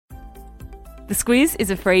The Squiz is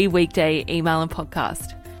a free weekday email and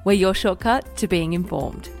podcast. We're your shortcut to being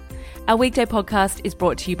informed. Our weekday podcast is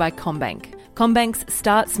brought to you by CommBank. CommBank's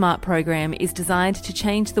Start Smart program is designed to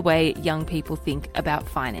change the way young people think about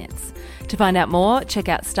finance. To find out more, check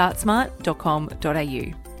out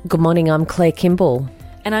startsmart.com.au. Good morning, I'm Claire Kimball.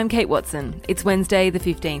 And I'm Kate Watson. It's Wednesday, the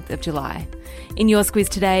 15th of July. In your Squiz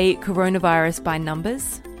today, coronavirus by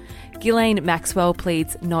numbers. Ghislaine Maxwell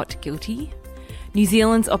pleads not guilty. New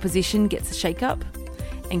Zealand's opposition gets a shake-up.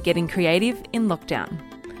 And getting creative in lockdown.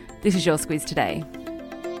 This is your Squiz today.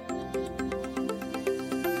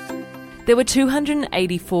 There were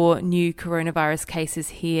 284 new coronavirus cases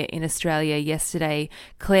here in Australia yesterday,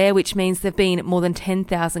 Claire, which means there have been more than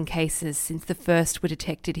 10,000 cases since the first were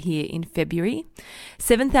detected here in February.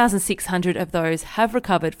 7,600 of those have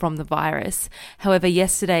recovered from the virus. However,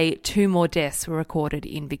 yesterday, 2 more deaths were recorded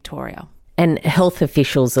in Victoria. And health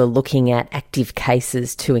officials are looking at active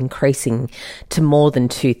cases to increasing to more than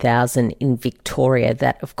 2,000 in Victoria.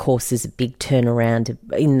 That, of course, is a big turnaround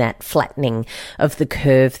in that flattening of the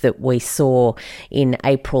curve that we saw in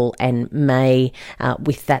April and May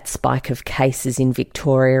with that spike of cases in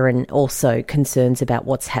Victoria, and also concerns about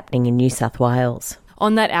what's happening in New South Wales.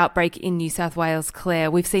 On that outbreak in New South Wales, Claire,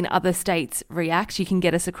 we've seen other states react. You can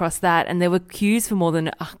get us across that. And there were queues for more than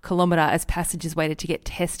a kilometre as passengers waited to get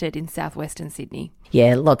tested in southwestern Sydney.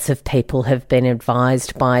 Yeah, lots of people have been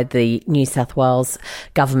advised by the New South Wales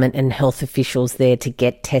government and health officials there to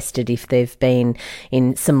get tested if they've been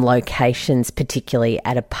in some locations, particularly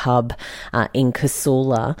at a pub in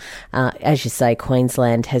Casula. As you say,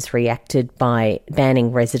 Queensland has reacted by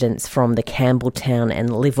banning residents from the Campbelltown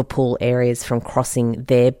and Liverpool areas from crossing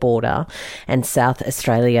their border. And South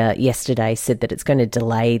Australia yesterday said that it's going to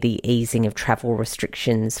delay the easing of travel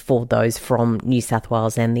restrictions for those from New South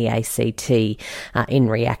Wales and the ACT in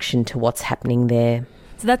reaction to what's happening there.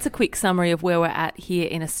 So that's a quick summary of where we're at here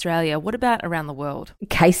in Australia. What about around the world?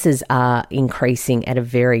 Cases are increasing at a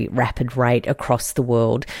very rapid rate across the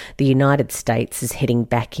world. The United States is heading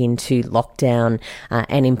back into lockdown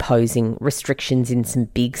and imposing restrictions in some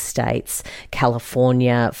big states.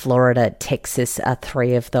 California, Florida, Texas are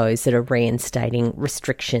 3 of those that are reinstating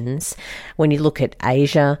restrictions. When you look at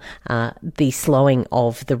Asia, the slowing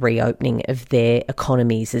of the reopening of their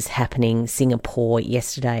economies is happening. Singapore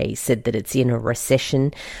yesterday said that it's in a recession.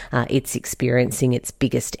 It's experiencing its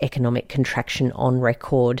biggest economic contraction on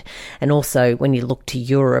record. And also, when you look to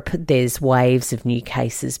Europe, there's waves of new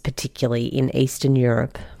cases, particularly in Eastern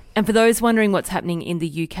Europe. And for those wondering what's happening in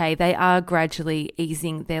the UK, they are gradually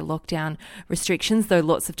easing their lockdown restrictions, though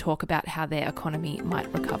lots of talk about how their economy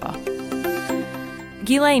might recover.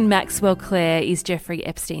 Ghislaine Maxwell, Claire, is Jeffrey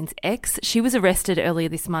Epstein's ex. She was arrested earlier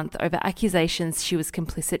this month over accusations she was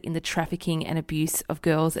complicit in the trafficking and abuse of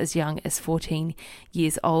girls as young as 14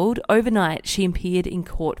 years old. Overnight, she appeared in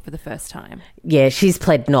court for the first time. Yeah, she's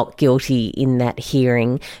pled not guilty in that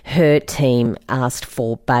hearing. Her team asked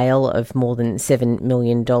for bail of more than $7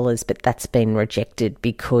 million, but that's been rejected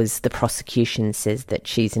because the prosecution says that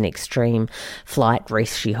she's an extreme flight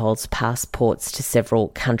risk. She holds passports to several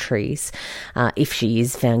countries. If she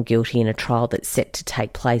is found guilty in a trial that's set to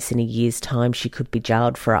take place in a year's time, she could be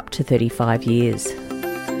jailed for up to 35 years.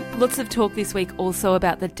 Lots of talk this week also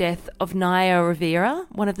about the death of Naya Rivera,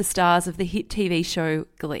 one of the stars of the hit TV show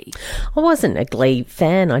Glee. I wasn't a Glee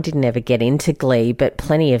fan. I didn't ever get into Glee, but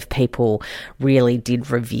plenty of people really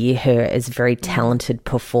did revere her as a very talented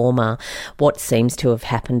performer. What seems to have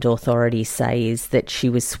happened, authorities say, is that she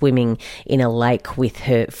was swimming in a lake with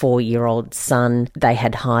her 4-year-old son. They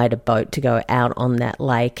had hired a boat to go out on that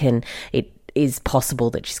lake, and it is possible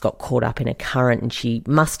that she's got caught up in a current and she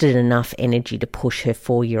mustered enough energy to push her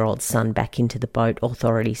 4-year-old son back into the boat,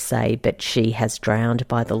 authorities say, but she has drowned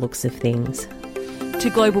by the looks of things. To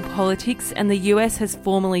global politics, and the US has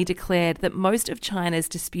formally declared that most of China's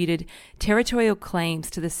disputed territorial claims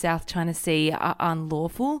to the South China Sea are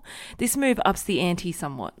unlawful. This move ups the ante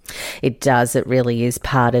somewhat. It does. It really is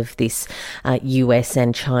part of this US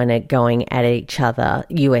and China going at each other.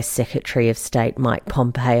 US Secretary of State Mike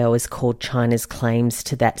Pompeo has called China's claims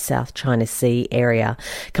to that South China Sea area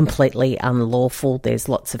completely unlawful. There's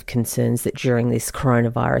lots of concerns that during this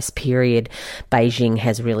coronavirus period, Beijing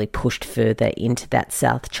has really pushed further into that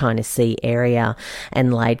South China Sea area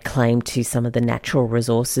and laid claim to some of the natural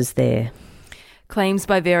resources there. Claims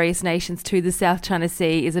by various nations to the South China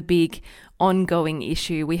Sea is a big ongoing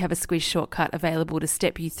issue. We have a Squiz shortcut available to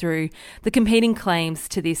step you through the competing claims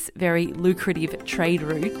to this very lucrative trade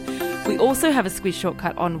route. We also have a Squiz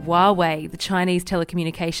shortcut on Huawei, the Chinese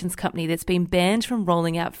telecommunications company that's been banned from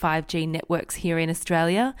rolling out 5G networks here in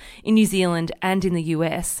Australia, in New Zealand and in the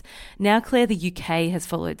US. Now, Claire, the UK has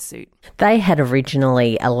followed suit. They had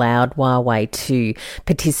originally allowed Huawei to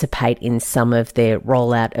participate in some of their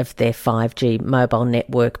rollout of their 5G mobile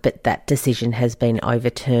network, but that decision has been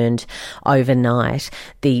overturned overnight.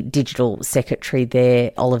 The digital secretary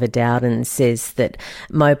there, Oliver Dowden, says that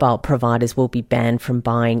mobile providers will be banned from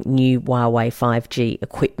buying new Huawei 5G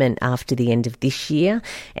equipment after the end of this year,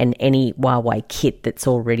 and any Huawei kit that's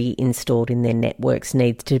already installed in their networks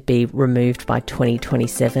needs to be removed by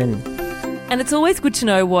 2027. And it's always good to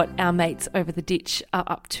know what our mates over the ditch are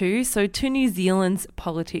up to. So to New Zealand's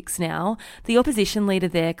politics now, the opposition leader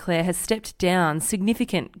there, Claire, has stepped down,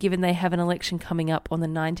 significant given they have an election coming up on the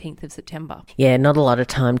 19th of September. Yeah, not a lot of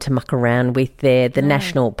time to muck around with there. The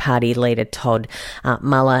National Party leader, Todd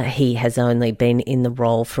Muller, he has only been in the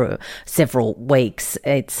role for several weeks.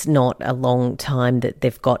 It's not a long time that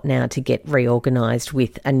they've got now to get reorganised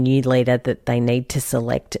with a new leader that they need to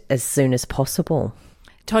select as soon as possible.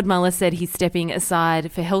 Todd Muller said he's stepping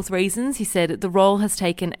aside for health reasons. He said, "The role has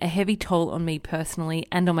taken a heavy toll on me personally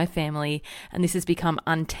and on my family, and this has become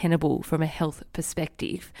untenable from a health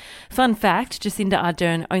perspective." Fun fact, Jacinda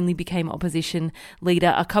Ardern only became opposition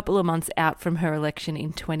leader a couple of months out from her election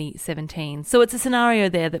in 2017. So it's a scenario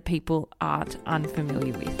there that people aren't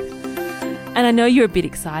unfamiliar with. And I know you're a bit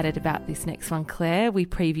excited about this next one, Claire. We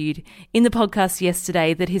previewed in the podcast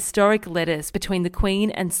yesterday that historic letters between the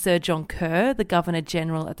Queen and Sir John Kerr, the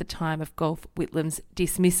Governor-General at the time of Gough Whitlam's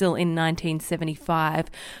dismissal in 1975,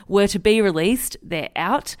 were to be released. They're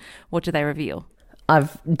out. What do they reveal?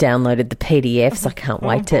 I've downloaded the PDFs. I can't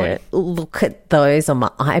wait to look at those on my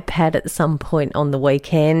iPad at some point on the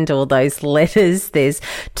weekend, or those letters. There's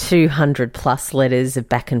 200 plus letters of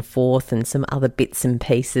back and forth and some other bits and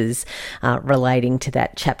pieces relating to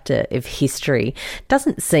that chapter of history.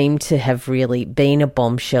 Doesn't seem to have really been a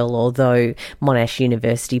bombshell, although Monash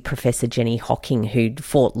University Professor Jenny Hocking, who'd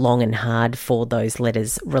fought long and hard for those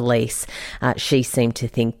letters' release, she seemed to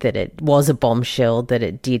think that it was a bombshell, that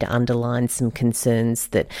it did underline some concerns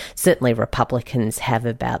that certainly Republicans have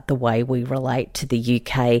about the way we relate to the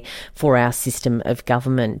UK for our system of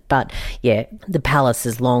government. But yeah, the palace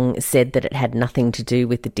has long said that it had nothing to do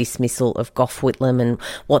with the dismissal of Gough Whitlam, and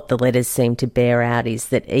what the letters seem to bear out is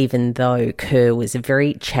that even though Kerr was a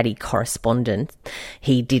very chatty correspondent,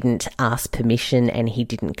 he didn't ask permission and he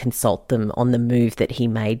didn't consult them on the move that he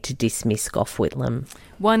made to dismiss Gough Whitlam.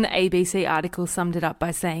 One ABC article summed it up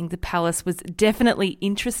by saying the palace was definitely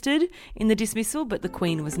interested in the dismissal, but the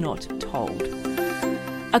Queen was not told.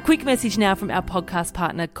 A quick message now from our podcast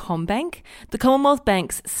partner, CommBank. The Commonwealth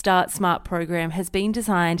Bank's Start Smart program has been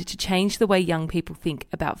designed to change the way young people think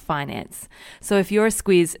about finance. So if you're a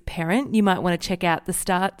Squiz parent, you might want to check out the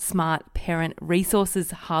Start Smart Parent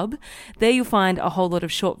Resources Hub. There you'll find a whole lot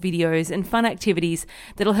of short videos and fun activities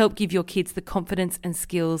that'll help give your kids the confidence and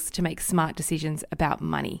skills to make smart decisions about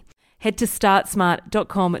money. Head to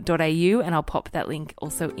startsmart.com.au and I'll pop that link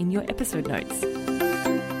also in your episode notes.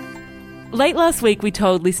 Late last week, we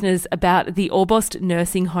told listeners about the Orbost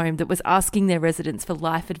nursing home that was asking their residents for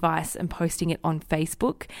life advice and posting it on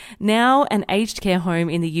Facebook. Now, an aged care home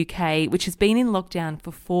in the UK, which has been in lockdown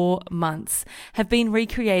for 4 months, have been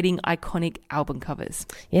recreating iconic album covers.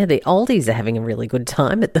 Yeah, the oldies are having a really good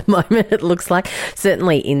time at the moment, it looks like.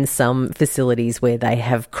 Certainly in some facilities where they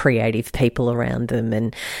have creative people around them.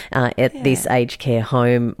 And at this aged care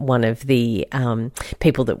home, one of the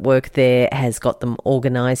people that work there has got them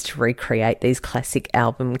organised to recreate these classic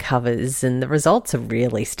album covers, and the results are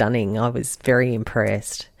really stunning. I was very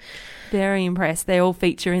impressed. Very impressed. They all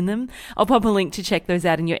feature in them. I'll pop a link to check those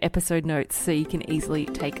out in your episode notes so you can easily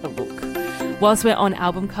take a look. Whilst we're on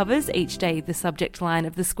album covers, each day the subject line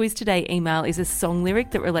of the Squiz Today email is a song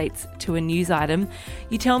lyric that relates to a news item.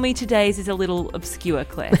 You tell me today's is a little obscure,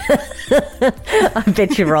 Claire. I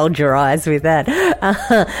bet you rolled your eyes with that.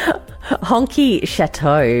 Honky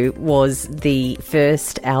Chateau was the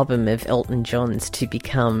first album of Elton John's to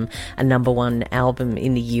become a #1 album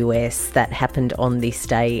in the US. That happened on this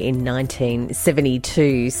day in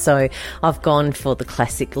 1972. So I've gone for the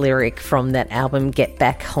classic lyric from that album, Get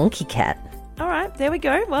Back Honky Cat. All right, there we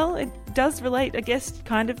go. Well, it does relate, I guess,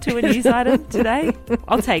 kind of to a news item today.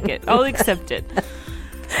 I'll take it. I'll accept it.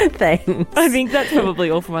 Thanks. I think that's probably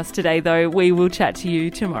all from us today, though. We will chat to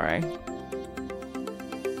you tomorrow.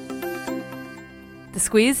 The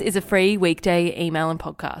Squiz is a free weekday email and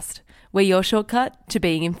podcast. We're your shortcut to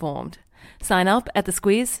being informed. Sign up at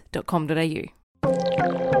thesquiz.com.au.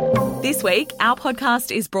 This week, our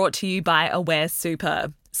podcast is brought to you by Aware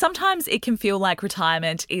Super. Sometimes it can feel like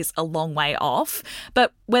retirement is a long way off,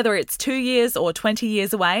 but whether it's 2 years or 20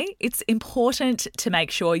 years away, it's important to make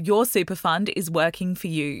sure your super fund is working for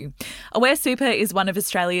you. Aware Super is one of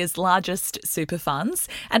Australia's largest super funds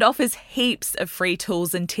and offers heaps of free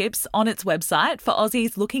tools and tips on its website for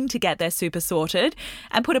Aussies looking to get their super sorted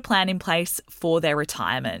and put a plan in place for their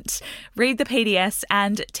retirement. Read the PDS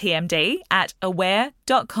and TMD at aware.com.au.